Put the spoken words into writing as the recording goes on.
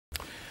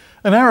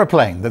An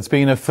aeroplane that's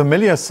been a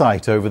familiar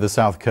sight over the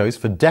south coast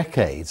for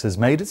decades has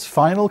made its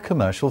final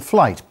commercial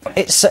flight.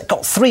 It's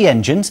got 3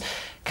 engines,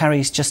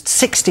 carries just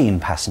 16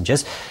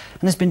 passengers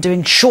and has been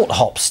doing short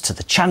hops to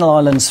the Channel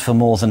Islands for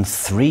more than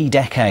 3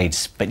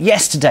 decades. But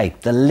yesterday,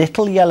 the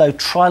little yellow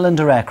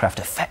trilander aircraft,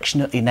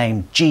 affectionately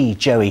named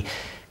Joey,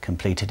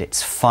 completed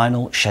its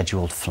final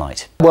scheduled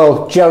flight.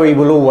 Well, Joey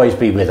will always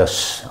be with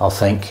us, I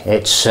think.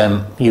 It's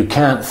you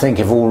can't think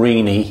of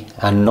Alderney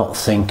and not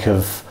think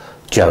of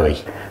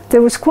Joey.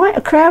 There was quite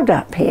a crowd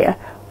up here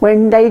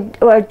when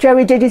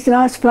Joey did his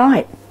last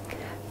flight.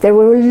 There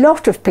were a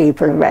lot of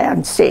people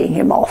around seeing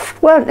him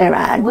off, weren't there,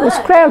 Anne? It was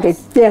crowded,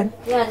 yeah.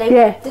 Yeah, they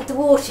did the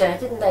water,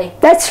 didn't they?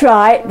 That's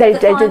right, they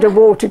did a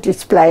water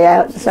display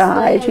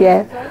outside,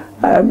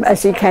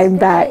 as he came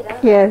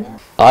back, yeah.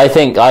 I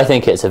think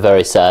it's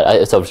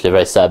it's obviously a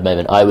very sad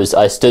moment.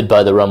 I stood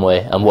by the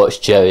runway and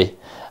watched Joey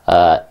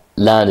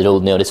land at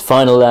Alderney on his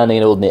final landing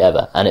in Alderney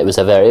ever, and it was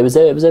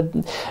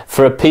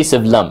for a piece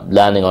of lump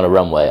landing on a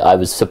runway. I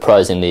was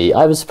surprisingly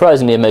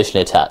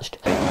emotionally attached.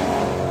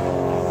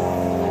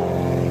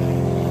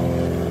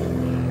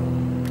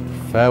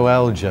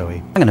 Farewell, Joey.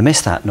 I'm going to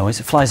miss that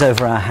noise. It flies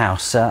over our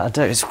house.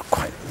 It's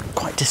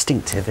quite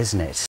distinctive, isn't it?